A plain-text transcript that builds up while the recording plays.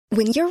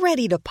When you're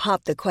ready to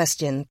pop the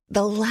question,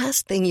 the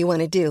last thing you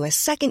want to do is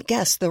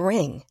second-guess the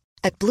ring.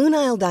 At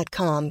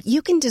BlueNile.com,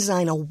 you can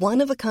design a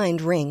one-of-a-kind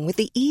ring with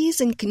the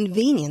ease and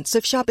convenience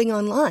of shopping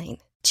online.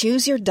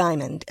 Choose your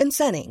diamond and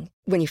setting.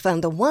 When you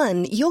find the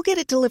one, you'll get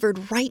it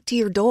delivered right to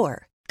your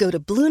door. Go to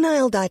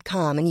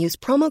BlueNile.com and use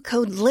promo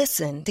code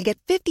LISTEN to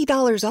get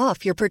 $50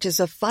 off your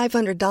purchase of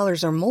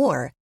 $500 or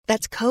more.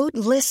 That's code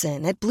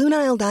LISTEN at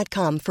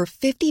BlueNile.com for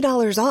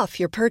 $50 off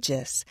your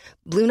purchase.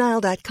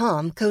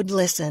 BlueNile.com, code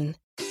LISTEN.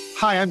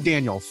 Hi, I'm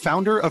Daniel,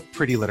 founder of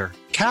Pretty Litter.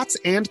 Cats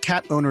and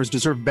cat owners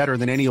deserve better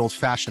than any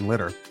old-fashioned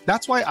litter.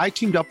 That's why I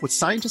teamed up with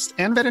scientists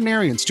and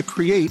veterinarians to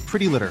create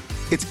Pretty Litter.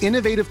 Its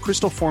innovative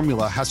crystal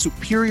formula has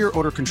superior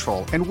odor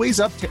control and weighs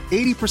up to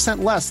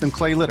 80% less than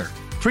clay litter.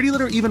 Pretty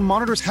Litter even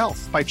monitors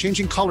health by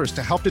changing colors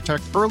to help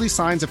detect early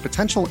signs of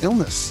potential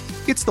illness.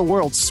 It's the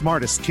world's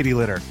smartest kitty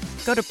litter.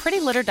 Go to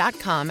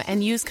prettylitter.com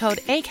and use code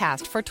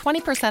ACAST for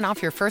 20%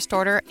 off your first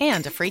order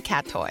and a free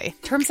cat toy.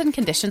 Terms and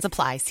conditions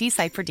apply. See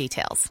site for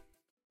details.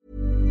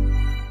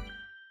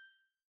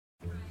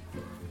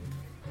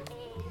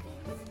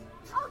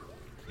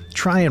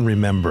 Try and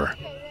remember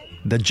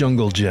the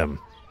jungle gym,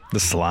 the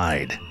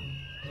slide,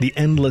 the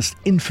endless,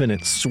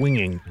 infinite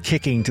swinging,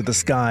 kicking to the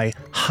sky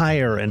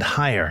higher and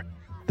higher,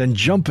 then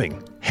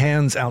jumping,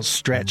 hands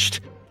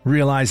outstretched,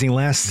 realizing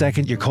last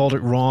second you called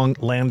it wrong,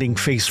 landing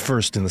face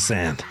first in the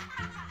sand.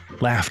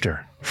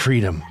 Laughter,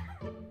 freedom,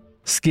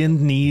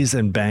 skinned knees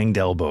and banged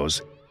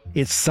elbows.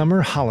 It's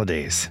summer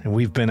holidays, and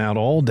we've been out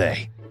all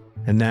day.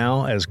 And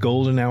now, as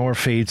golden hour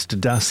fades to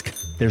dusk,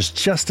 there's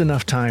just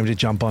enough time to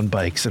jump on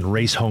bikes and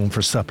race home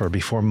for supper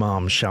before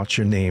Mom shouts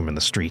your name in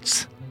the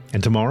streets.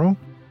 And tomorrow?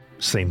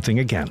 Same thing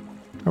again.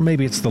 Or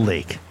maybe it's the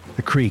lake,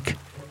 the creek,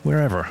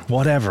 wherever,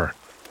 whatever.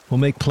 We'll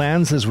make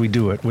plans as we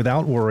do it,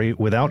 without worry,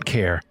 without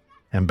care,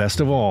 and best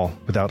of all,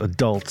 without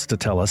adults to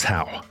tell us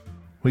how.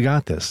 We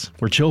got this.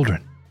 We're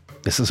children.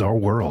 This is our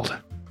world.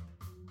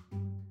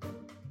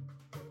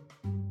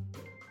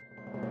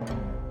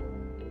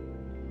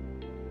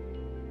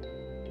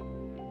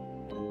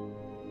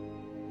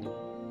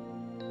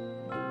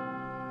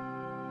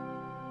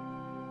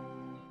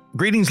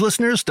 Greetings,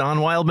 listeners.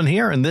 Don Wildman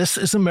here, and this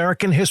is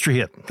American History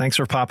Hit. Thanks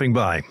for popping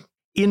by.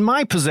 In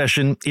my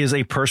possession is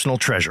a personal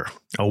treasure,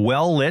 a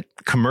well-lit,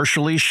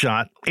 commercially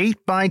shot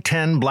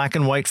 8x10 black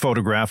and white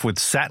photograph with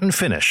satin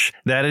finish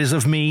that is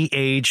of me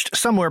aged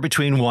somewhere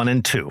between 1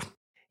 and 2.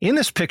 In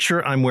this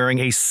picture, I'm wearing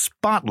a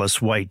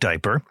spotless white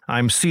diaper.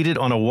 I'm seated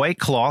on a white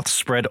cloth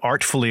spread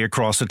artfully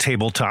across a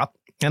tabletop,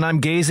 and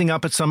I'm gazing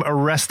up at some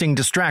arresting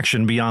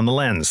distraction beyond the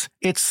lens.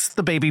 It's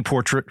the baby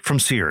portrait from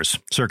Sears,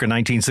 circa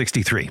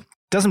 1963.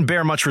 Doesn't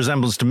bear much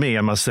resemblance to me,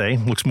 I must say.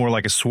 Looks more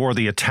like a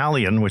swarthy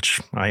Italian,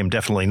 which I am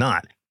definitely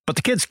not. But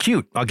the kid's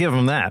cute, I'll give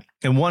him that.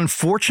 And one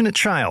fortunate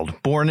child,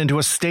 born into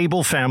a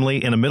stable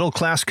family in a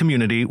middle-class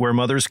community where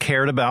mothers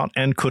cared about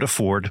and could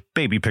afford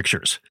baby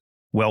pictures.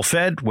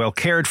 Well-fed,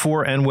 well-cared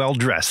for, and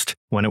well-dressed,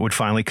 when it would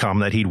finally come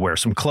that he'd wear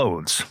some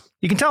clothes.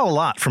 You can tell a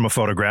lot from a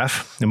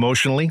photograph,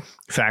 emotionally,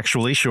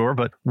 factually, sure,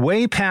 but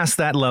way past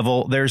that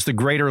level, there's the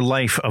greater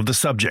life of the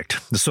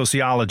subject, the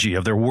sociology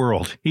of their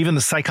world, even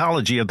the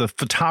psychology of the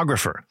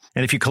photographer.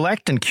 And if you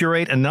collect and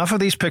curate enough of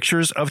these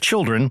pictures of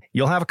children,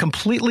 you'll have a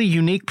completely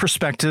unique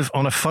perspective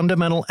on a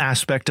fundamental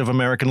aspect of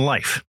American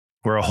life,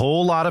 where a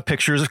whole lot of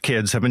pictures of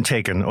kids have been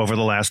taken over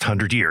the last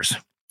 100 years.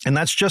 And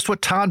that's just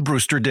what Todd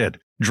Brewster did.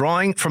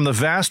 Drawing from the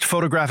vast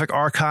photographic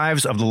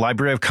archives of the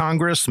Library of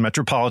Congress,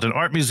 Metropolitan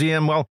Art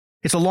Museum, well,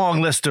 it's a long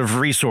list of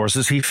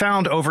resources. He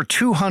found over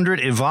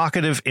 200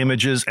 evocative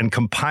images and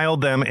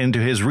compiled them into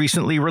his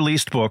recently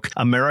released book,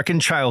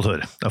 American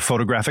Childhood, A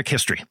Photographic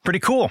History. Pretty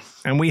cool.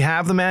 And we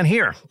have the man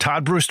here.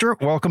 Todd Brewster,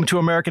 welcome to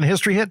American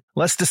History Hit.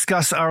 Let's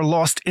discuss our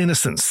lost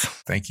innocence.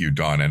 Thank you,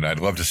 Don. And I'd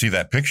love to see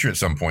that picture at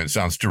some point. It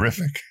sounds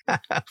terrific.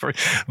 For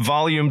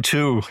Volume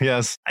 2,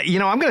 yes. You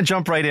know, I'm going to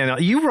jump right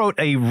in. You wrote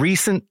a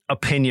recent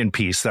opinion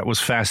piece that was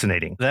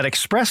fascinating, that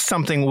expressed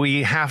something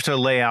we have to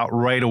lay out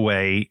right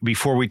away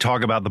before we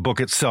talk about the book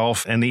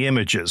itself and the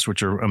images,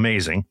 which are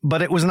amazing.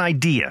 But it was an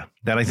idea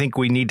that I think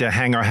we need to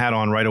hang our hat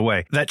on right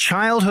away. That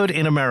childhood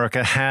in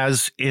America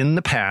has, in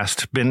the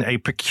past, been a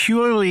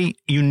peculiarly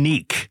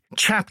unique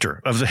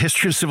chapter of the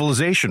history of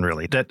civilization,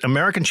 really. That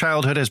American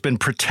childhood has been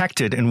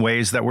protected in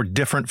ways that were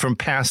different from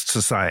past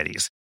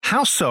societies.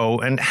 How so,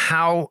 and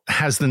how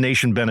has the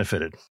nation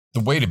benefited? The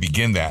way to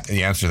begin the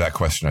answer to that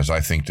question is, I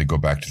think, to go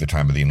back to the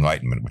time of the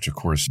Enlightenment, which, of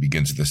course,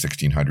 begins in the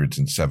 1600s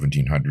and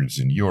 1700s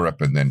in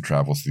Europe and then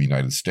travels to the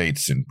United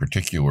States, in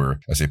particular,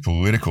 as a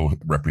political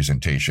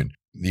representation.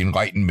 The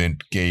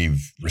Enlightenment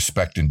gave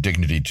respect and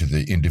dignity to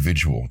the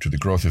individual, to the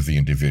growth of the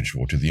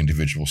individual, to the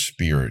individual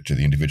spirit, to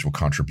the individual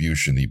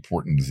contribution, the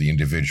importance of the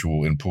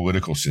individual in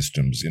political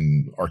systems,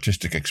 in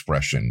artistic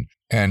expression.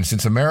 And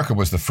since America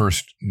was the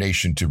first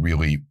nation to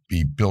really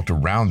be built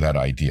around that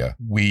idea,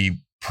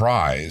 we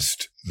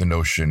prized the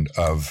notion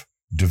of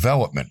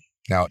development.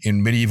 Now,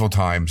 in medieval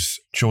times,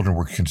 children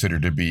were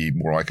considered to be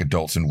more like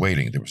adults in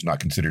waiting. There was not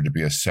considered to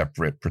be a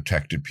separate,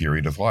 protected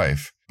period of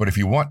life. But if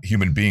you want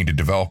human being to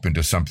develop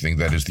into something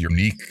that is the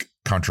unique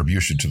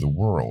contribution to the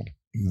world,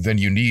 then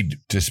you need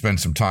to spend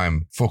some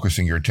time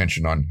focusing your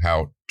attention on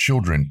how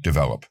children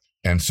develop.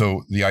 And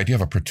so the idea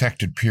of a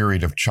protected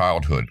period of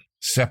childhood,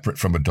 separate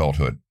from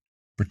adulthood,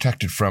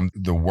 protected from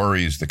the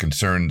worries, the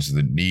concerns,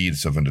 the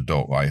needs of an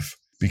adult life,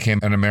 became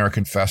an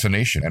American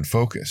fascination and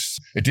focus.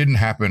 It didn't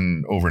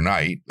happen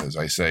overnight. As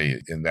I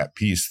say in that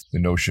piece, the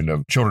notion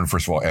of children,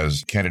 first of all,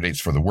 as candidates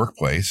for the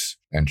workplace,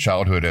 and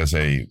childhood as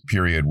a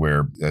period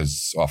where,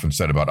 as often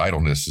said about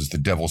idleness, is the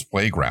devil's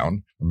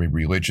playground. I mean,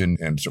 religion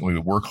and certainly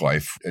the work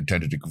life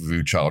tended to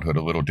view childhood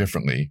a little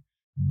differently.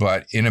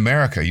 But in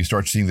America, you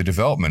start seeing the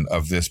development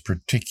of this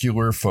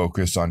particular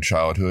focus on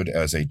childhood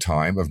as a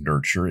time of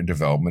nurture and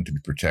development to be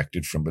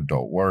protected from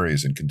adult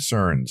worries and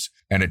concerns.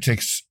 And it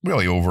takes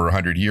really over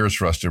 100 years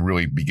for us to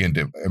really begin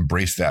to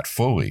embrace that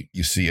fully.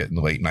 You see it in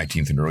the late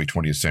 19th and early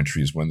 20th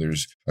centuries when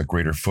there's a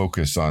greater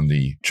focus on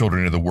the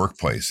children in the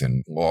workplace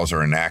and laws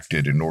are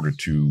enacted in order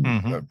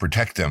to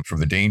protect them from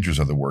the dangers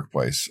of the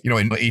workplace. You know,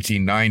 in the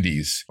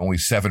 1890s, only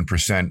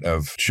 7%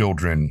 of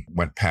children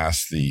went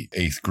past the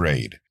 8th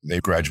grade. They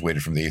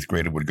graduated from the 8th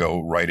grade and would go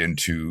right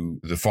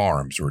into the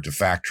farms or to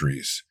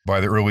factories.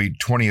 By the early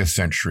 20th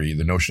century,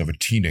 the notion of a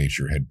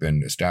teenager had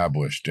been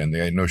established, and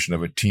the notion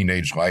of a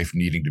teenage life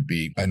needing to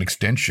be an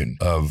extension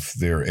of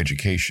their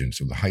education.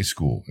 So the high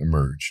school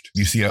emerged.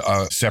 You see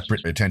a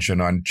separate attention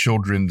on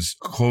children's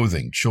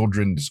clothing,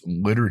 children's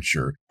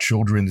literature,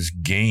 children's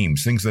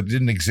games, things that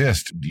didn't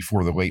exist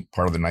before the late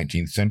part of the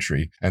 19th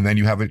century. And then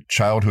you have a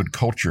childhood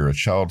culture, a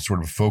child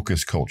sort of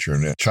focus culture,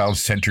 and a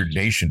child-centered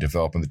nation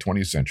develop in the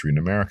 20th century in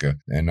America.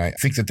 And I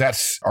think that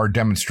that's our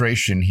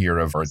demonstration here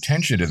of our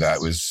attention to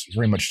that was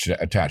very much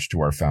attached to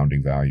our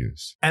founding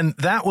values. And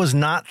that was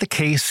not the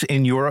case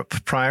in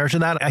Europe prior to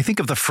that. I think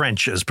of the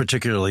French as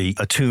particularly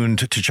attuned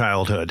to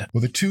childhood.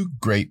 Well, the two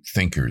great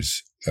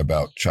thinkers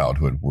about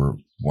childhood were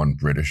one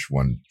British,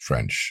 one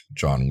French,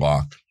 John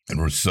Locke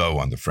and Rousseau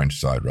on the French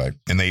side, right?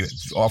 And they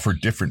offered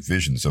different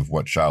visions of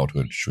what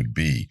childhood should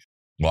be.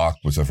 Locke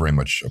was a very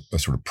much a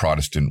sort of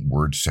Protestant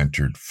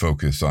word-centered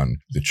focus on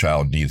the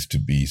child needs to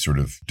be sort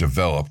of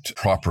developed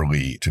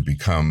properly to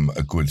become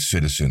a good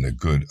citizen, a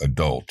good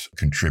adult,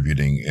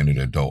 contributing in an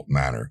adult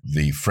manner.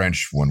 The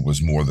French one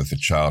was more that the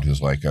child is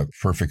like a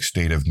perfect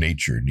state of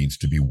nature, needs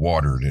to be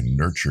watered and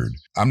nurtured.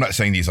 I'm not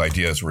saying these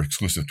ideas were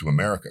exclusive to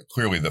America.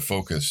 Clearly, the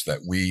focus that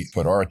we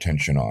put our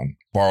attention on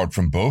borrowed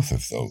from both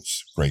of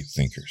those great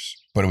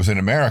thinkers. But it was in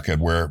America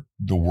where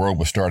the world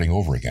was starting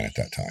over again at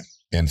that time.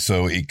 And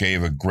so it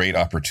gave a great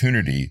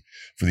opportunity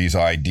for these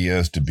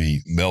ideas to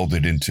be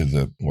melded into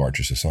the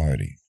larger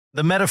society.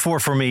 The metaphor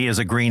for me is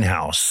a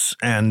greenhouse,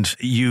 and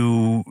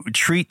you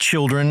treat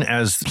children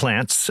as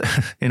plants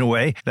in a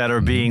way that are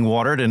being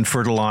watered and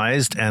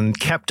fertilized and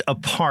kept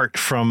apart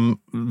from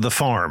the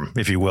farm,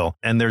 if you will.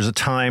 And there's a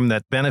time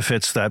that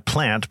benefits that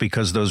plant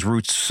because those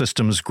root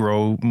systems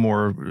grow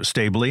more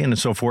stably and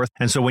so forth.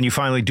 And so when you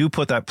finally do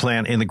put that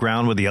plant in the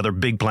ground with the other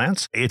big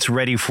plants, it's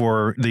ready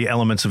for the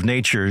elements of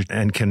nature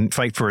and can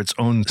fight for its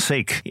own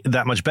sake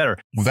that much better.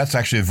 Well, that's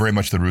actually very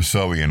much the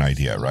Rousseauian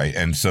idea, right?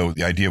 And so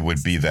the idea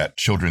would be that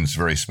children's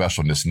very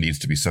specialness needs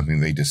to be something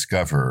they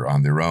discover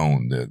on their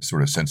own. The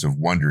sort of sense of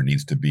wonder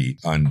needs to be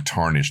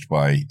untarnished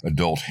by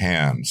adult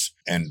hands.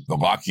 And the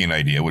Lockean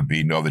idea would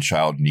be, no, the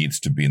child needs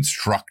to be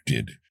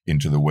instructed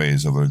into the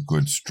ways of a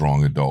good,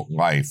 strong adult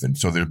life. And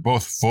so they're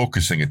both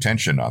focusing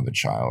attention on the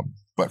child,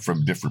 but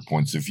from different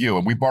points of view.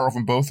 And we borrow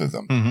from both of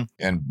them. Mm-hmm.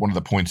 And one of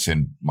the points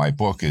in my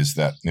book is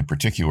that, in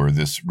particular,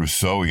 this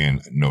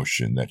Rousseauian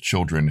notion that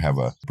children have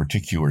a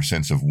particular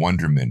sense of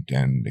wonderment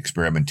and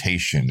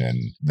experimentation,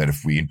 and that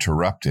if we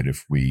interrupt it,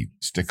 if we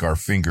stick our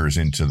fingers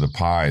into the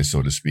pie,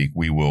 so to speak,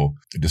 we will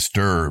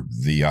disturb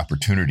the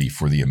opportunity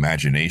for the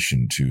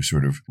imagination to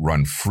sort of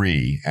run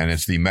free. And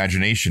it's the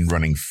imagination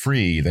running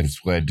free that has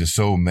led to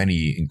so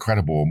many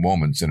incredible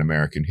moments in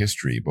American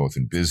history, both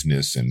in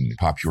business and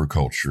popular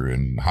culture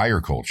and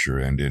higher culture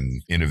and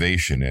in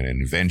innovation and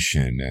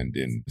invention and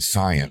in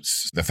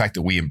science. The fact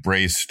that we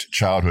embraced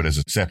childhood as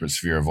a separate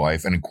sphere of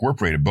life and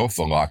incorporated both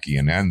the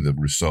Lockean and the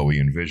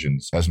Rousseauian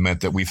visions has meant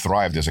that we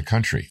thrived as a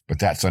country. But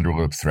that's under a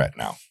little threat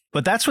now.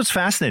 But that's what's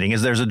fascinating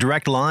is there's a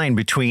direct line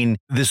between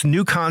this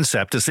new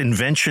concept, this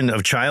invention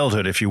of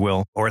childhood, if you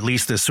will, or at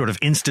least this sort of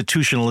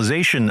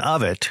institutionalization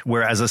of it,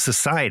 where as a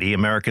society,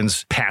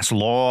 Americans pass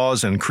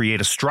laws and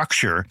create a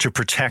structure to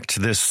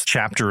protect this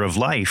chapter of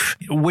life,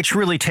 which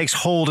really takes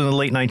hold in the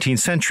late 19th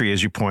century,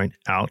 as you point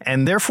out.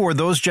 And therefore,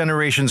 those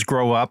generations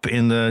grow up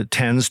in the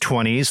 10s,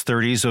 20s,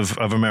 30s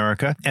of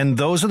America. And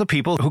those are the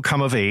people who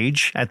come of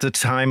age at the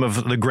time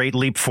of the great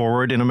leap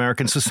forward in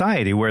American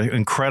society, where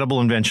incredible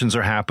inventions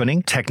are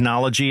happening.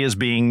 Technology is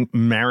being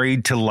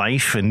married to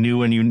life in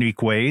new and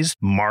unique ways.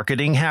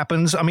 Marketing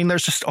happens. I mean,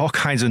 there's just all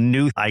kinds of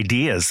new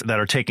ideas that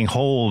are taking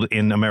hold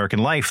in American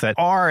life that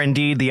are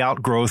indeed the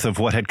outgrowth of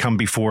what had come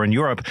before in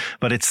Europe,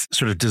 but it's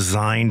sort of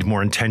designed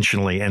more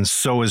intentionally, and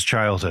so is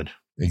childhood.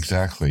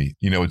 Exactly.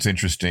 You know, it's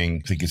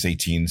interesting. I think it's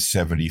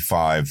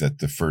 1875 that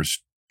the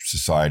first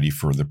Society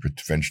for the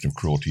Prevention of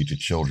Cruelty to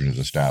Children is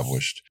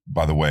established.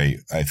 By the way,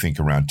 I think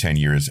around 10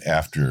 years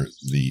after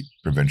the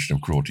Prevention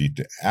of Cruelty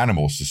to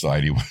Animals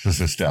Society was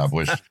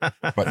established.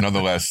 But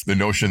nonetheless, the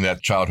notion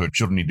that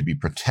children need to be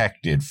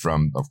protected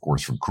from, of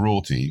course, from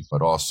cruelty,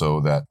 but also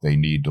that they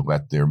need to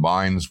let their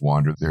minds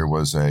wander. There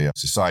was a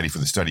Society for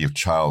the Study of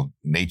Child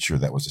Nature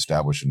that was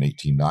established in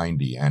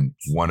 1890. And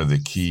one of the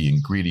key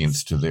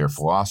ingredients to their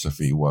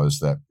philosophy was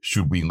that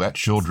should we let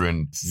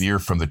children veer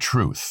from the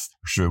truth?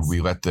 Should we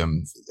let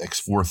them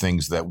explore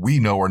things that we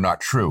know are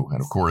not true?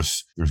 And of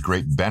course, there's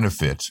great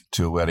benefit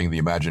to letting the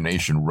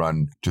imagination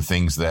run to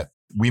things that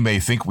we may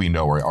think we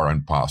know are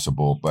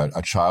impossible, but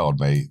a child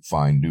may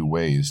find new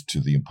ways to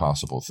the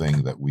impossible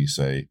thing that we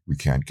say we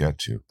can't get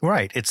to.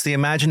 Right. It's the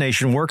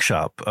imagination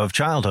workshop of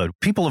childhood.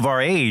 People of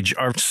our age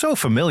are so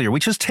familiar.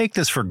 We just take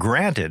this for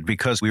granted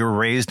because we were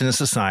raised in a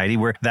society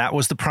where that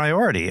was the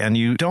priority. And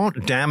you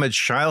don't damage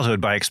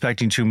childhood by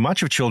expecting too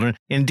much of children.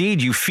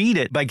 Indeed, you feed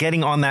it by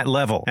getting on that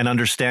level and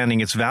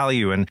understanding its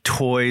value, and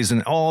toys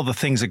and all the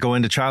things that go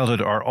into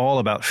childhood are all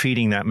about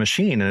feeding that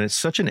machine. And it's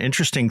such an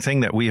interesting thing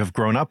that we have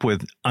grown up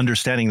with,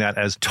 understanding that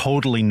as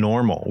totally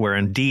normal, where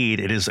indeed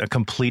it is a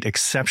complete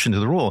exception to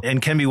the rule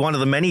and can be one of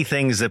the many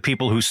things that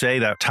people who say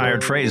that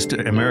tired phrase,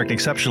 American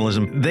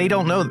exceptionalism, they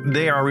don't know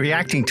they are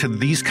reacting to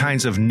these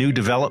kinds of new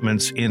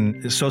developments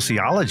in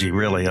sociology,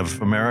 really,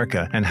 of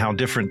America, and how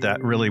different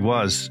that really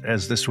was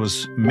as this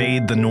was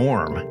made the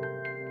norm.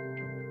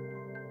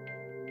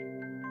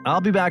 I'll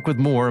be back with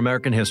more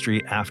American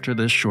history after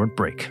this short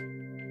break.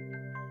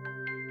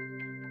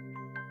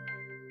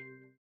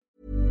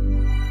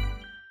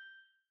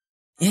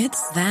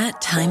 It's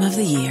that time of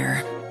the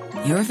year.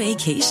 Your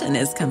vacation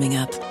is coming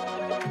up.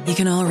 You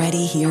can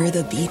already hear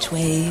the beach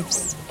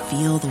waves,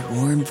 feel the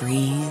warm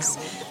breeze,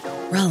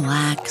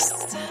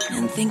 relax,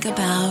 and think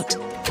about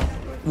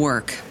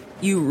work.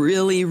 You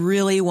really,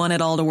 really want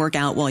it all to work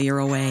out while you're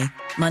away.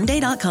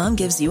 Monday.com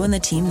gives you and the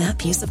team that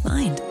peace of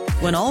mind.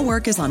 When all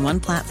work is on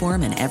one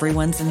platform and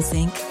everyone's in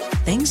sync,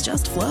 things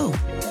just flow.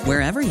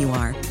 Wherever you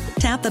are,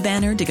 tap the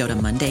banner to go to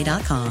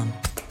Monday.com.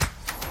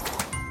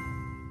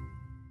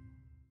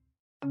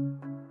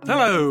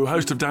 Hello,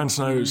 host of Dan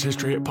Snow's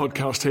History Hit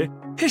podcast here.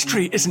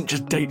 History isn't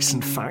just dates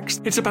and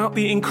facts, it's about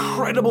the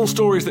incredible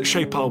stories that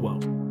shape our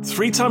world.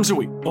 3 times a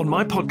week on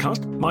my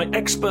podcast, my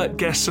expert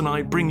guests and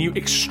I bring you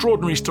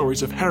extraordinary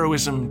stories of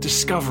heroism,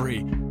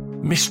 discovery,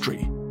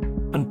 mystery,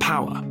 and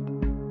power.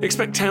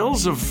 Expect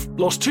tales of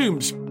lost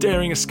tombs,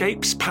 daring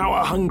escapes,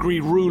 power-hungry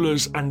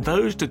rulers, and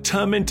those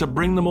determined to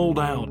bring them all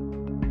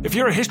down. If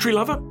you're a history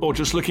lover or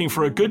just looking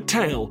for a good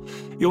tale,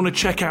 you'll want to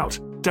check out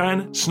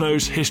Dan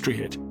Snow's History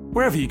Hit,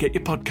 wherever you get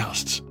your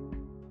podcasts.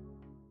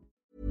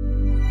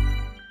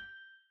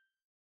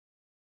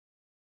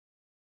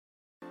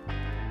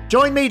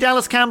 Join me,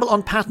 Dallas Campbell,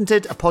 on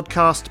Patented, a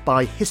podcast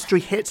by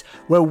History Hit,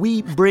 where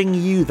we bring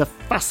you the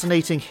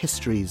fascinating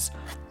histories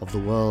of the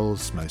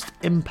world's most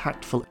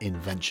impactful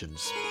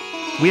inventions.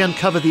 We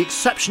uncover the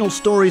exceptional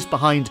stories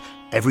behind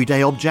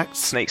everyday objects.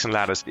 Snakes and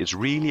Ladders is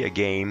really a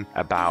game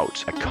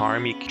about a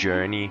karmic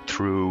journey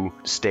through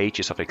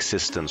stages of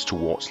existence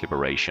towards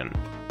liberation.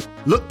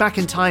 Look back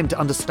in time to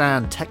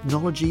understand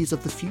technologies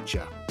of the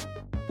future.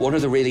 One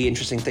of the really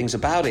interesting things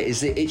about it is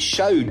that it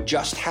showed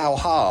just how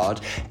hard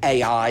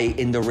AI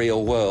in the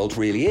real world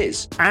really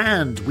is.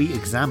 And we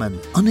examine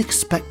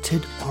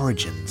unexpected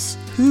origins.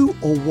 Who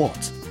or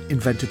what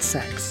invented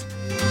sex?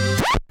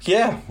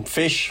 Yeah,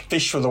 fish.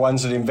 Fish were the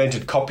ones that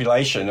invented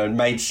copulation and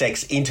made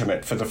sex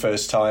intimate for the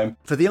first time.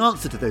 For the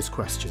answer to those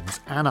questions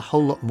and a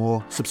whole lot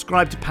more,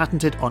 subscribe to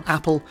Patented on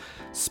Apple,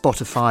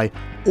 Spotify,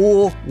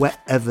 or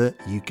wherever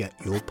you get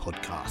your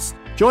podcasts.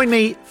 Join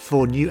me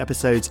for new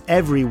episodes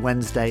every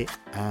Wednesday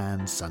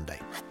and Sunday.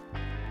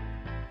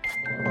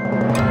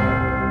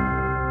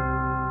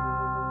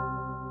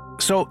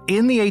 So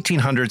in the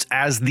 1800s,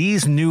 as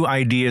these new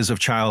ideas of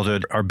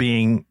childhood are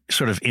being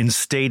sort of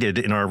instated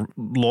in our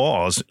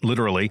laws,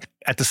 literally,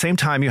 at the same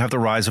time, you have the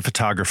rise of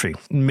photography.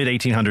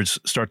 Mid-1800s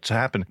starts to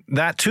happen.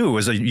 That, too,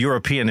 is a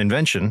European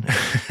invention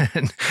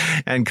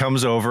and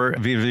comes over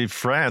via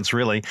France,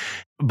 really.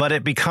 But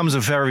it becomes a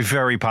very,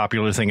 very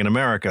popular thing in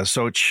America.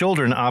 So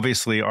children,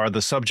 obviously, are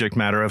the subject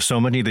matter of so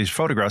many of these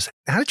photographs.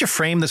 How did you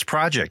frame this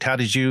project? How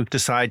did you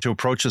decide to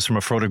approach this from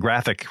a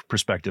photographic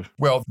perspective?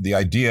 Well, the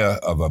idea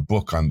of a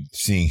book on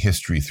seeing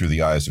history through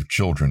the eyes of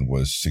children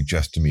was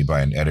suggested to me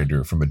by an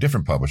editor from a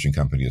different publishing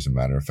company, as a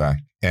matter of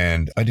fact.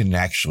 And I didn't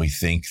actually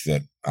think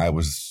that I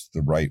was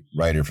the right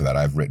writer for that.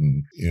 I've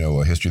written,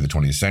 a history of the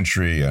 20th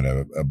century and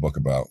a book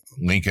about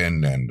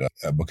Lincoln and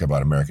a book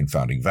about American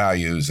founding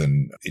values.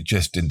 And it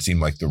just didn't seem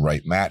like the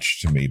right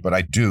match to me. But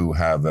I do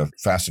have a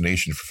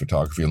fascination for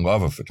photography and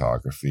love of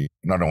photography,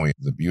 not only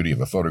the beauty of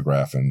a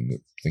photograph and the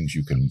things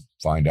you can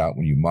find out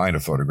when you mine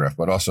a photograph,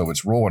 but also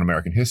its role in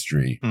American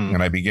history.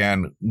 And I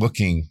began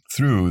looking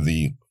through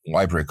the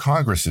Library of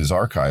Congress's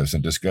archives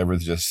and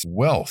discovered this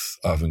wealth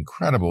of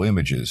incredible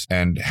images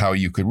and how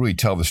you could really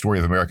tell the story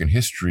of American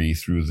history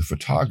through the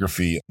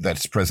photography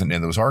that's present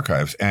in those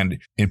archives. And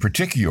in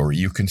particular,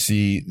 you can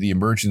see the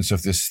emergence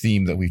of this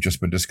theme that we've just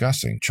been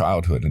discussing,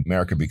 childhood and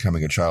America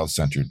becoming a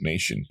child-centered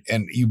nation.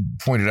 And you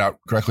pointed out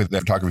correctly that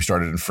photography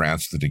started in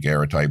France, the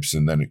daguerreotypes,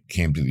 and then it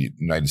came to the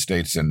United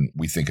States. And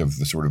we think of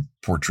the sort of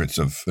portraits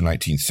of the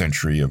 19th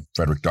century of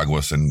Frederick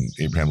Douglass and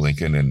Abraham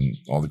Lincoln and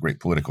all the great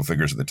political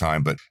figures at the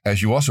time. But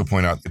as you also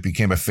point out, it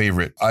became a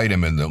favorite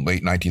item in the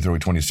late 19th, early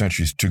 20th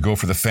centuries to go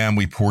for the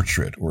family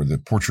portrait or the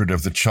portrait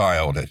of the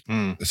child.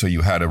 So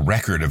you had a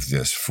record of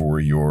this for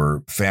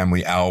your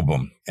family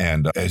album.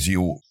 And as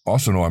you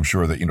also know, I'm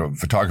sure that,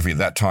 photography at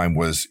that time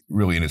was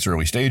really in its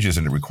early stages,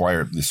 and it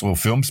required, the slow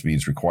film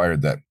speeds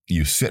required that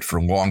you sit for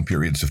long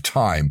periods of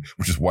time,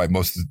 which is why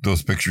most of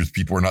those pictures,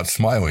 people are not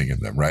smiling in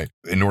them, right?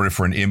 In order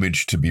for an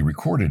image to be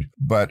recorded.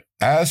 But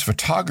as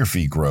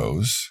photography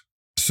grows,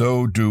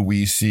 so do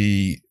we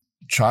see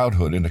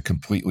childhood in a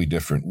completely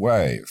different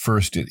way.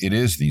 First, it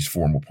is these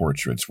formal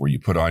portraits where you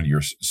put on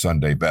your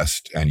Sunday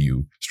best and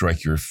you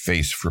strike your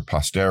face for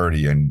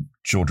posterity, and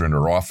children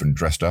are often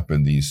dressed up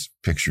in these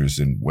pictures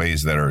in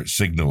ways that are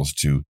signals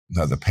to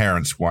how the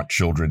parents want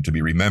children to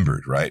be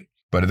remembered, right?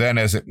 But then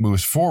as it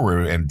moves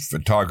forward and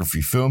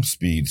photography film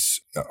speeds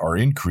are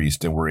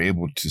increased, and we're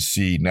able to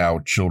see now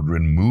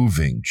children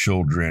moving,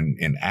 children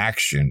in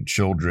action,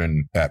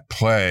 children at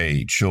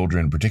play,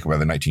 children,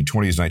 particularly by the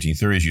 1920s,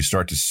 1930s, you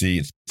start to see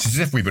it's as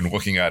if we've been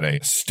looking at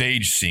a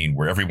stage scene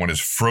where everyone is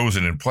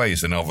frozen in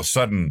place, and all of a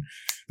sudden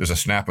there's a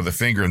snap of the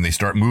finger and they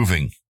start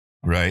moving.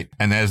 Right.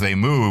 And as they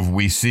move,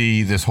 we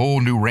see this whole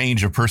new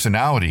range of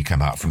personality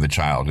come out from the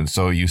child. And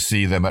so you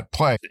see them at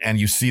play and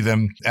you see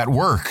them at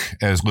work,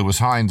 as Lewis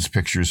Hines'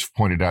 pictures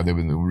pointed out. The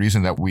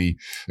reason that we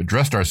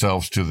addressed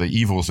ourselves to the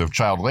evils of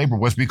child labor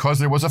was because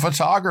there was a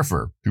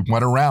photographer who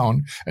went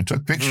around and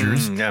took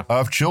pictures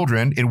of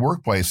children in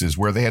workplaces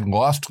where they had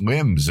lost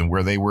limbs and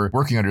where they were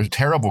working under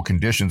terrible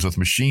conditions with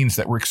machines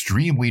that were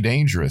extremely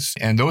dangerous.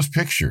 And those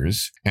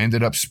pictures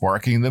ended up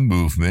sparking the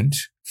movement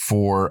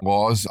for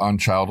laws on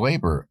child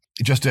labor.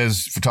 Just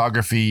as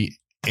photography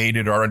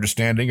aided our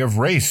understanding of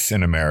race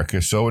in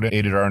America, so it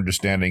aided our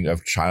understanding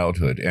of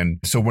childhood. And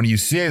so when you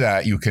see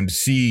that, you can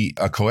see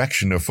a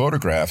collection of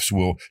photographs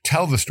will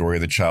tell the story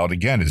of the child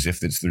again, as if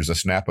there's a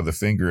snap of the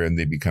finger and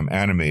they become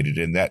animated.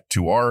 And that,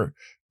 to our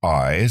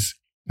eyes,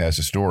 as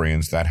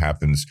historians, that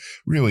happens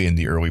really in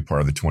the early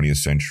part of the 20th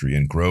century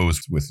and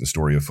grows with the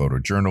story of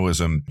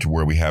photojournalism to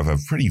where we have a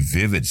pretty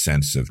vivid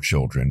sense of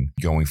children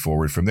going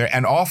forward from there.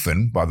 And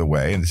often, by the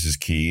way, and this is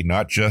key,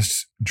 not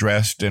just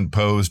dressed and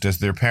posed as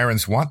their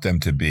parents want them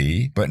to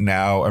be, but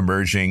now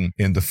emerging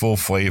in the full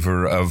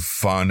flavor of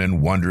fun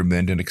and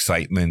wonderment and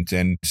excitement.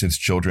 And since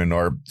children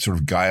are sort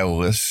of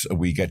guileless,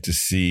 we get to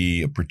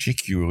see a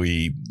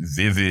particularly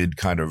vivid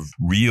kind of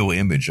real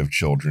image of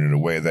children in a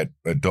way that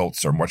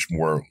adults are much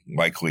more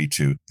likely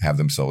to have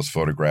themselves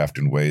photographed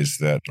in ways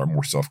that are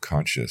more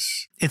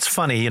self-conscious. It's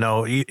funny,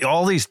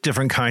 all these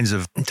different kinds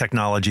of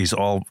technologies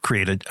all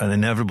create an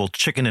inevitable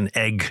chicken and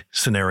egg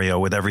scenario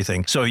with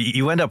everything. So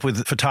you end up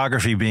with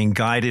photography being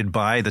guided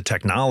by the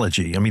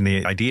technology. I mean,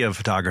 the idea of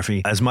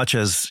photography as much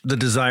as the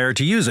desire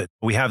to use it.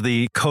 We have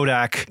the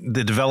Kodak,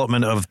 the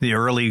development of the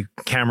early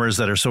cameras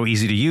that are so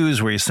easy to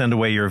use, where you send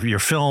away your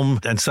film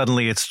and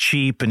suddenly it's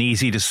cheap and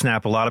easy to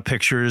snap a lot of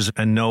pictures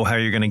and know how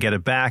you're going to get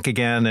it back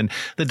again. And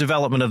the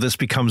development of this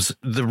becomes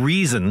the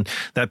reason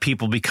that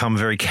people become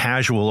very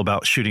casual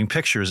about shooting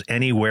pictures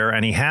anywhere,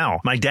 anyhow.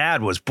 My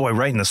dad was,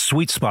 right in the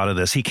sweet spot of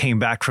this. He came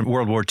back from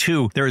World War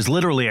II. There is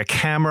literally a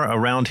camera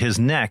around his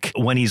neck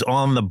when he's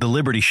on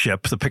the Liberty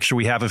ship, the picture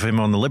we have of him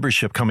on the Liberty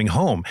ship coming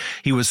home.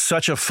 He was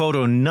such a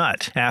photo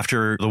nut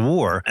after the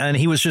war, and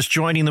he was just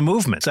joining the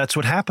movement. That's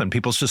what happened.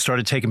 People just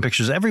started taking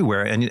pictures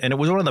everywhere, and it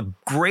was one of the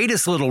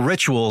greatest little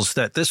rituals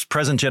that this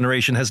present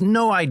generation has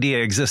no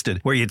idea existed,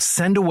 where you'd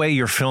send away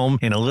your film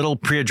in a little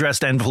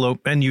pre-addressed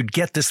envelope, and you'd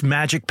get this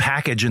magic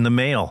package in the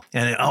mail.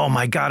 And oh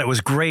my God, it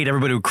was great.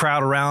 Everybody would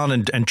crowd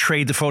around and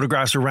trade the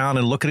photographs around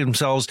and look at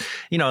themselves.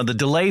 The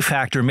delay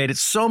factor made it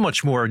so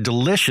much more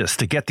delicious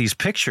to get these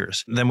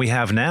pictures than we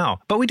have now.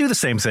 But we do the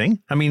same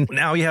thing. I mean,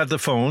 now you have the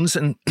phones,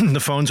 and the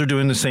phones are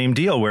doing the same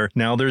deal, where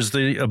now there's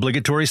the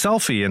obligatory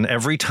selfie. And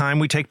every time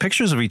we take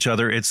pictures of each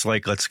other, it's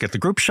like, let's get the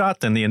group shot,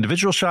 then the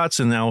individual shots,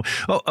 and now,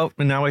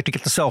 and now we have to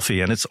get the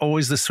selfie. And it's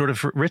always this sort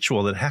of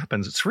ritual that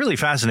happens. It's really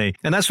fascinating.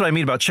 And that's what I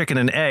mean about chicken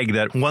and egg,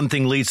 that one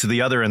thing leads to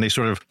the other and they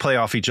sort of play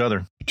off each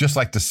other. Just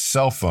like the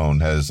cell phone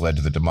has led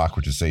to the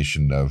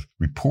democratization of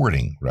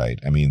reporting, right?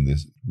 I mean,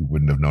 we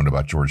wouldn't have known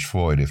about George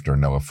Floyd if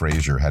Darnella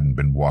Frazier hadn't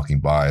been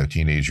walking by a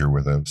teenager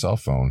with a cell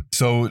phone.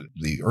 So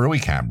the early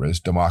cameras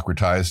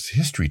democratized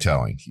history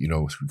telling,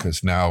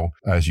 because now,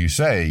 as you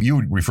say,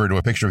 you refer to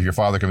a picture of your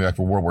father coming back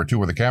from World War II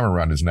with a camera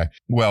around his neck.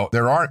 Well,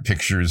 there aren't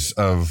pictures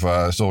of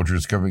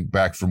soldiers coming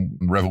back from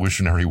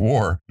Revolutionary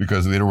War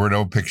because there were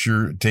no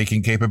picture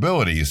taking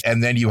capabilities.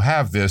 And then you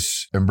have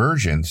this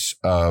emergence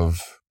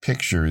of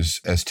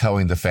pictures as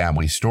telling the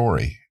family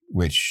story.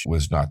 which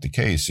was not the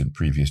case in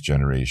previous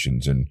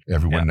generations. And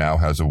everyone now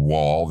has a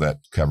wall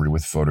that's covered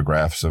with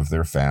photographs of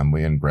their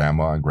family and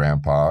grandma and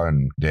grandpa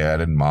and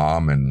dad and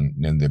mom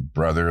and the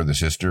brother, the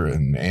sister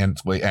and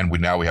aunt. And we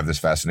have this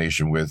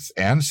fascination with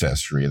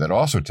ancestry that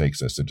also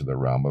takes us into the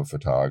realm of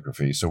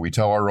photography. So we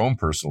tell our own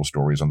personal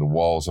stories on the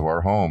walls of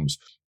our homes.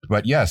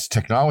 But yes,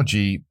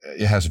 technology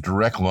has a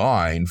direct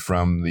line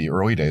from the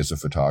early days of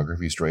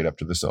photography straight up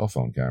to the cell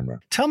phone camera.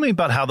 Tell me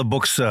about how the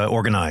book's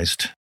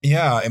organized.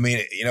 Yeah, I mean,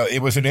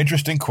 it was an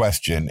interesting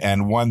question,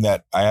 and one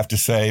that I have to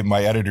say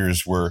my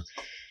editors were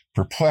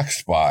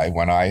perplexed by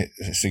when I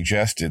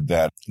suggested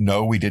that,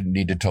 no, we didn't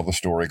need to tell the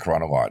story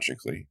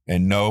chronologically.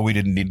 And no, we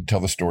didn't need to tell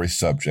the story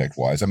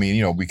subject-wise. I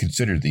mean, we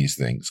considered these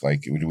things.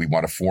 Like, we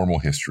want a formal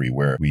history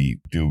where we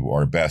do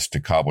our best to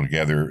cobble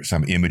together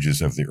some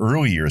images of the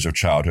early years of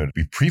childhood,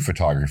 be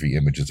pre-photography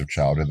images of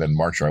childhood, then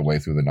march our way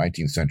through the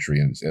 19th century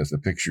and as the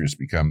pictures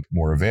become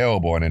more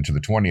available and into the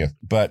 20th.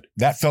 But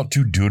that felt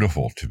too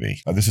dutiful to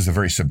me. This is a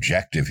very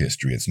subjective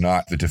history. It's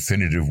not the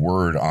definitive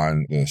word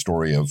on the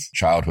story of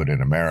childhood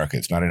in America.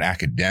 It's not an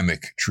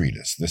academic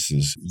treatise. This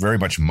is very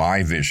much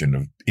my vision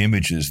of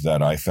images that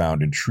I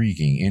found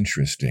intriguing,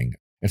 interesting.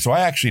 And so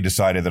I actually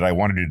decided that I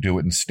wanted to do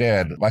it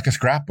instead like a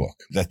scrapbook,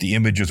 that the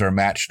images are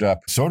matched up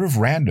sort of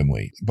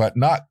randomly, but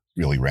not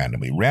really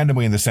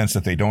randomly in the sense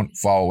that they don't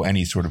follow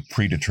any sort of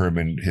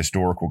predetermined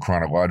historical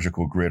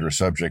chronological grid or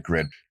subject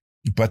grid.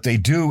 But they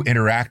do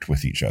interact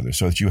with each other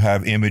so that you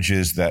have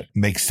images that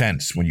make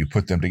sense when you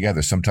put them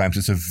together. Sometimes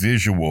it's a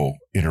visual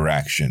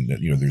interaction that,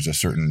 there's a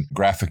certain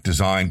graphic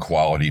design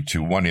quality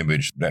to one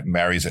image that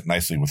marries it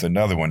nicely with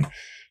another one.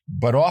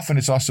 But often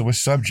it's also a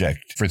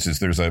subject. For instance,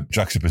 there's a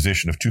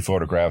juxtaposition of two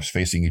photographs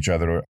facing each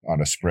other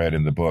on a spread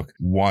in the book.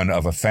 One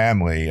of a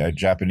family, a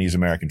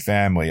Japanese-American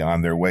family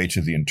on their way to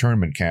the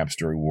internment camps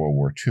during World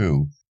War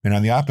II. And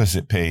on the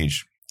opposite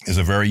page is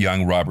a very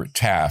young Robert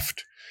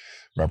Taft.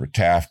 Robert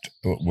Taft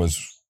was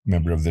a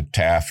member of the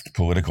Taft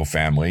political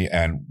family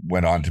and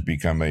went on to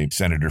become a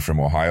senator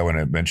from Ohio and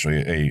eventually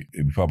a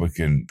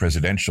Republican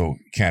presidential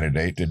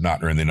candidate, did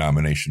not earn the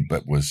nomination,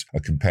 but was a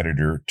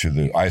competitor to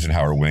the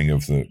Eisenhower wing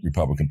of the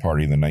Republican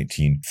Party in the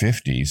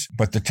 1950s.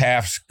 But the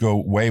Tafts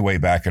go way, way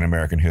back in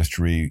American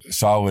history,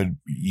 solid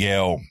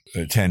Yale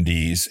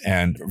attendees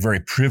and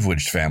very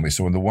privileged family.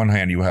 So on the one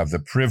hand, you have the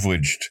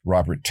privileged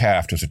Robert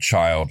Taft as a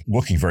child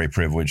looking very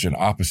privileged, and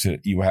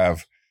opposite, you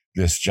have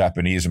this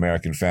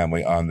Japanese-American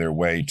family on their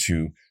way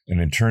to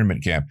an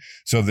internment camp.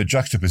 So the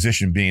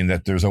juxtaposition being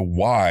that there's a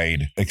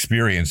wide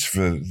experience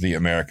for the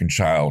American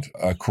child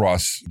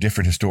across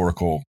different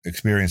historical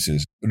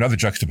experiences. Another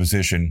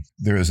juxtaposition,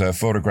 there is a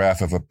photograph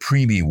of a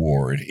preemie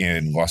ward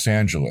in Los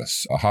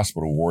Angeles, a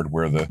hospital ward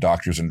where the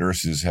doctors and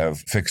nurses have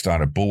fixed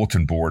on a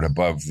bulletin board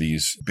above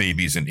these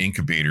babies in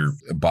incubator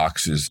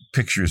boxes,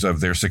 pictures of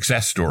their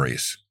success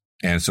stories.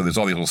 And so there's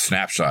all these little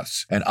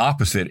snapshots. And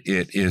opposite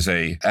it is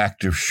a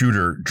active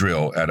shooter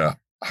drill at a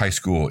high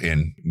school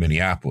in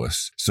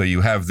Minneapolis. So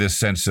you have this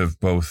sense of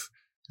both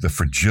the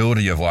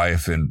fragility of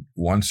life in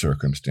one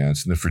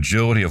circumstance and the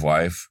fragility of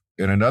life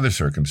in another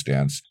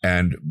circumstance.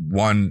 And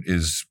one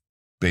is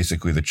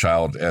basically the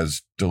child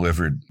as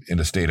delivered in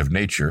a state of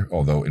nature,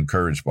 although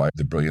encouraged by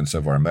the brilliance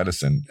of our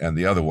medicine. And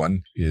the other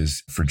one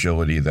is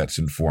fragility that's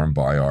informed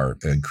by our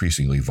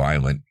increasingly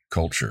violent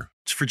culture.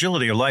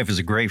 Fragility of life is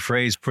a great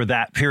phrase for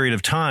that period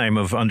of time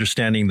of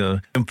understanding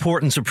the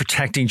importance of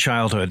protecting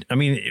childhood. I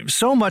mean,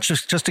 so much,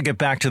 just to get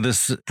back to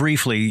this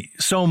briefly,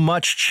 so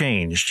much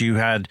changed. You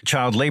had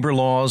child labor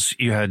laws,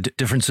 you had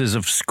differences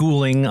of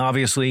schooling,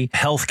 obviously,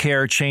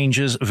 healthcare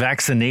changes,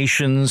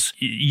 vaccinations,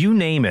 you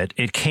name it.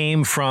 It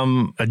came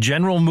from a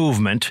general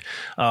movement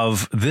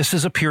of this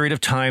is a period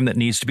of time that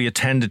needs to be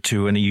attended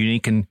to in a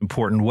unique and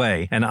important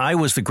way. And I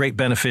was the great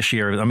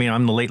beneficiary. I mean,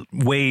 I'm the late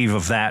wave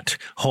of that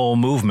whole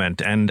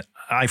movement. And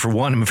I, for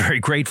one, am very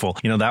grateful.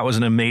 That was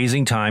an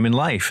amazing time in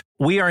life.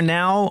 We are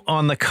now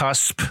on the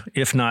cusp,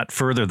 if not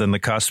further than the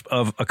cusp,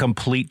 of a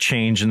complete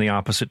change in the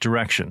opposite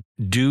direction.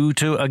 Due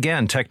to,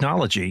 again,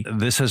 technology,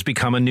 this has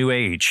become a new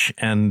age,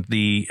 and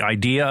the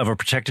idea of a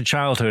protected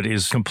childhood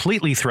is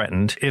completely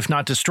threatened, if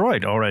not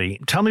destroyed already.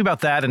 Tell me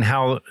about that and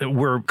how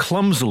we're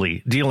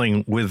clumsily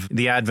dealing with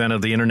the advent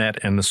of the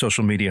internet and the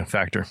social media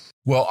factor.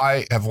 Well,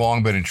 I have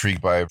long been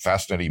intrigued by a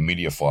fascinating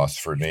media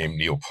philosopher named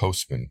Neil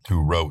Postman,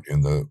 who wrote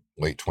in the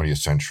late 20th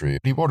century.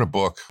 He wrote a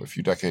book a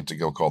few decades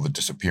ago called The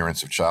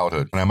Disappearance of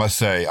Childhood. And I must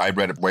say, I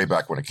read it way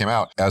back when it came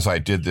out. As I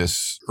did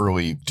this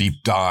early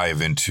deep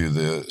dive into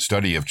the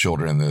study of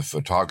children and the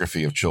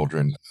photography of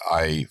children,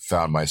 I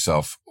found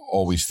myself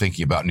always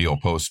thinking about Neil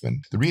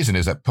Postman. The reason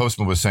is that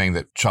Postman was saying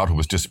that childhood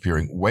was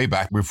disappearing way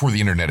back before the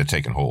internet had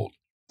taken hold,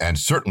 and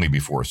certainly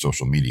before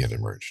social media had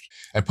emerged.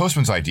 And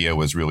Postman's idea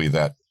was really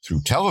that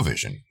through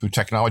television, through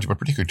technology, but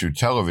particularly through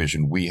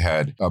television, we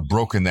had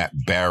broken that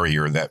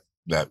barrier that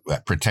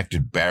that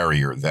protected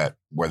barrier that,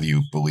 whether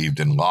you believed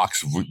in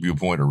Locke's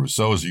viewpoint or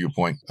Rousseau's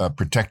viewpoint,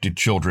 protected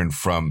children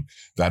from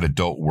that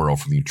adult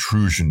world, from the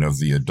intrusion of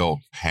the adult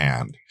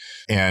hand.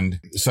 And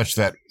such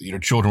that,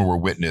 children were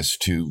witness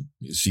to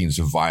scenes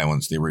of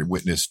violence. They were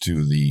witness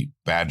to the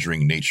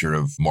badgering nature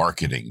of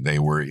marketing. They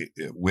were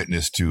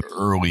witness to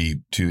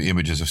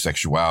images of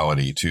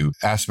sexuality, to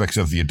aspects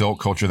of the adult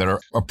culture that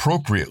are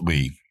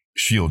appropriately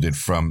shielded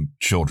from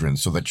children,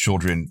 so that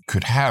children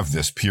could have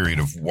this period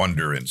of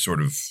wonder and sort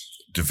of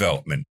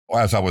development.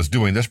 As I was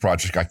doing this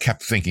project, I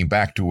kept thinking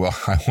back to,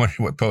 I wonder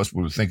what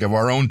Postman would think of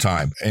our own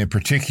time, in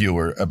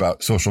particular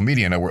about social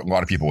media. And a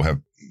lot of people have,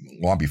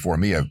 long before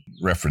me, have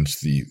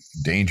referenced the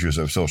dangers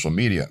of social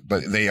media,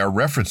 but they are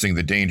referencing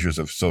the dangers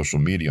of social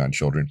media on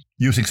children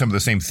using some of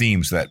the same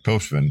themes that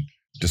Postman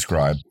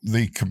described.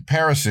 The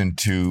comparison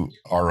to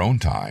our own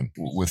time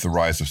with the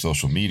rise of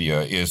social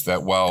media is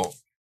that while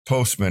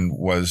Postman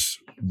was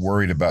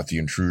worried about the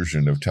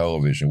intrusion of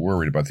television,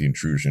 worried about the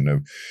intrusion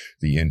of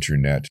the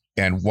internet.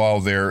 And while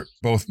they're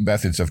both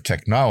methods of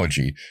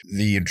technology,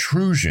 the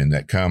intrusion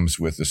that comes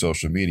with the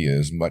social media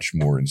is much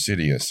more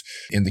insidious.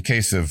 In the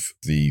case of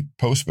the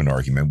Postman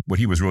argument, what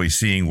he was really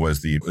seeing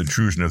was the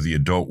intrusion of the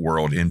adult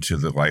world into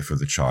the life of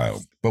the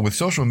child. But with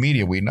social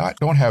media, we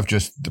don't have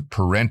just the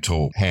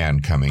parental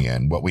hand coming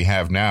in. What we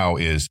have now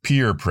is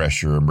peer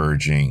pressure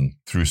emerging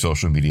through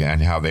social media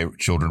and how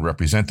children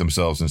represent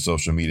themselves in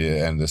social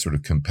media, and the sort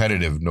of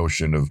competitive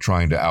notion of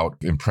trying to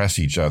impress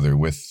each other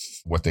with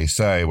what they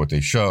say, what they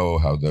show,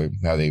 how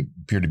they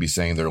appear to be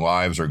saying their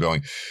lives are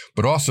going,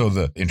 but also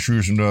the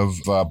intrusion of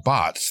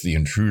bots, the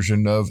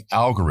intrusion of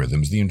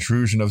algorithms, the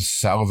intrusion of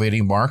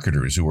salivating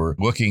marketers who are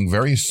looking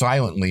very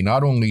silently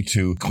not only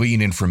to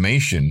glean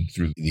information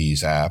through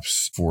these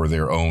apps for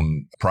their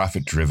own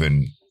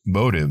profit-driven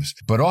motives,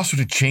 but also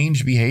to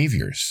change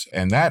behaviors.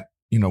 And that,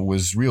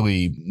 was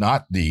really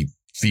not the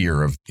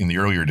fear of in the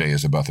earlier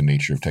days about the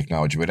nature of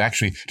technology, but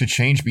actually to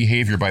change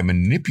behavior by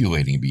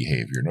manipulating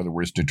behavior. In other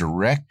words, to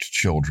direct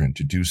children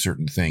to do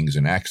certain things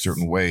and act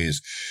certain ways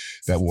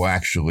that will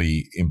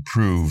actually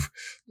improve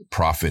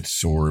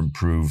profits or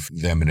improve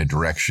them in a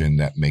direction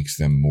that makes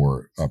them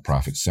more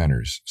profit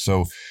centers.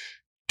 So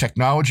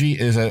technology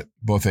is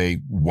both a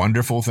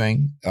wonderful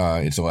thing.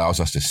 It allows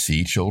us to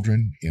see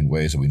children in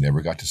ways that we never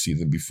got to see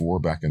them before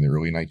back in the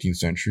early 19th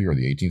century or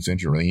the 18th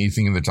century or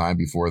anything in the time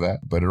before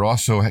that. But it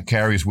also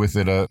carries with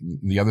it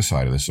the other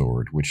side of the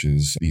sword, which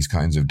is these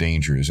kinds of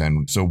dangers.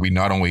 And so we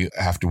not only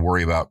have to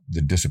worry about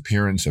the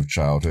disappearance of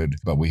childhood,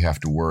 but we have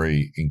to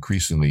worry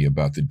increasingly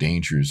about the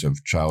dangers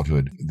of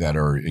childhood that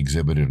are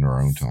exhibited in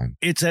our own time.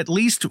 It's at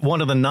least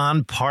one of the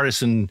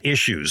nonpartisan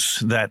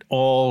issues that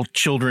all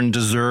children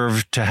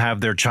deserve to have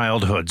their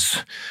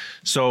childhoods.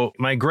 So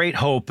my great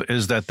hope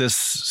is that this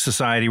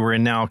society we're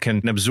in now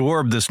can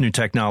absorb this new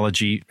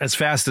technology as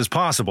fast as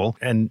possible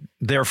and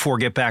therefore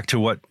get back to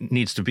what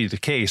needs to be the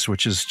case,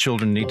 which is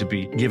children need to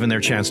be given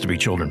their chance to be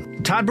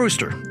children. Todd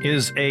Brewster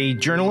is a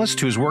journalist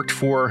who's worked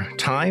for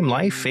Time,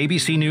 Life,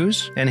 ABC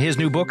News, and his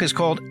new book is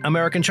called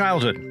American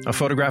Childhood, A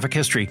Photographic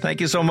History. Thank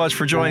you so much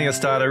for joining us,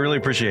 Todd. I really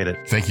appreciate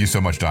it. Thank you so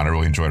much, Don. I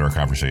really enjoyed our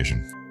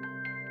conversation.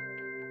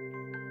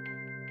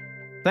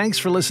 Thanks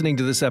for listening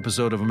to this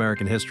episode of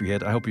American History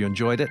Hit. I hope you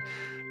enjoyed it.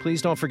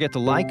 Please don't forget to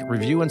like,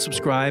 review, and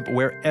subscribe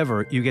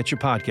wherever you get your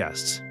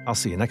podcasts. I'll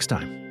see you next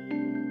time.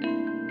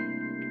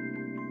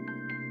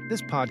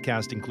 This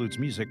podcast includes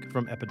music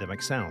from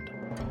Epidemic Sound.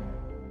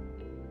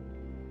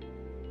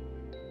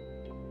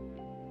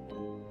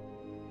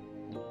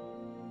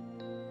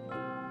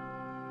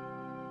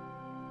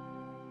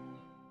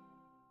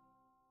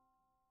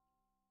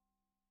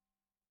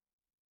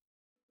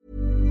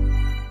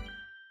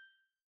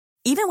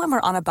 Even when we're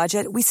on a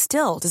budget, we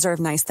still deserve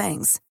nice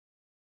things.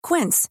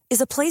 Quince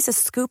is a place to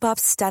scoop up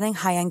stunning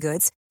high-end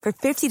goods for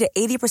 50 to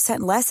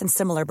 80% less than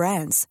similar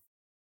brands.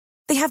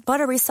 They have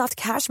buttery soft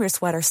cashmere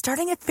sweaters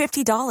starting at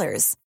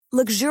 $50,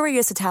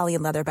 luxurious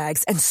Italian leather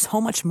bags, and so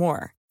much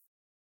more.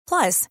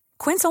 Plus,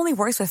 Quince only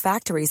works with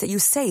factories that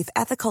use safe,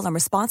 ethical, and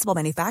responsible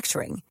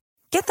manufacturing.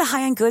 Get the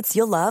high-end goods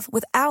you'll love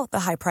without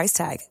the high price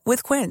tag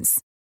with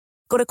Quince.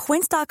 Go to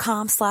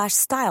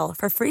quince.com/style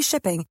for free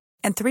shipping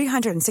and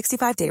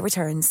 365-day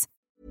returns.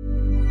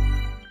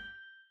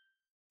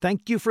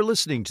 Thank you for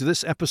listening to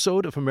this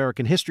episode of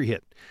American History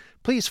Hit.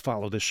 Please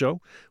follow the show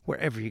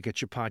wherever you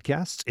get your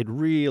podcasts. It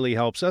really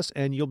helps us,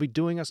 and you'll be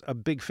doing us a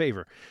big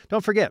favor.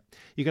 Don't forget,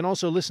 you can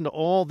also listen to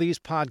all these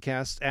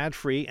podcasts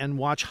ad-free and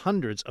watch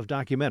hundreds of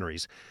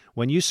documentaries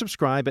when you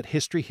subscribe at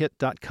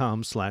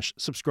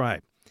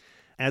historyhit.com/subscribe.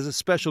 As a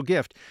special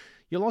gift,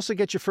 you'll also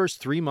get your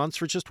first 3 months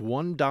for just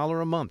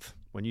 $1 a month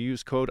when you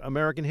use code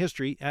American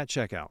History at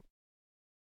checkout.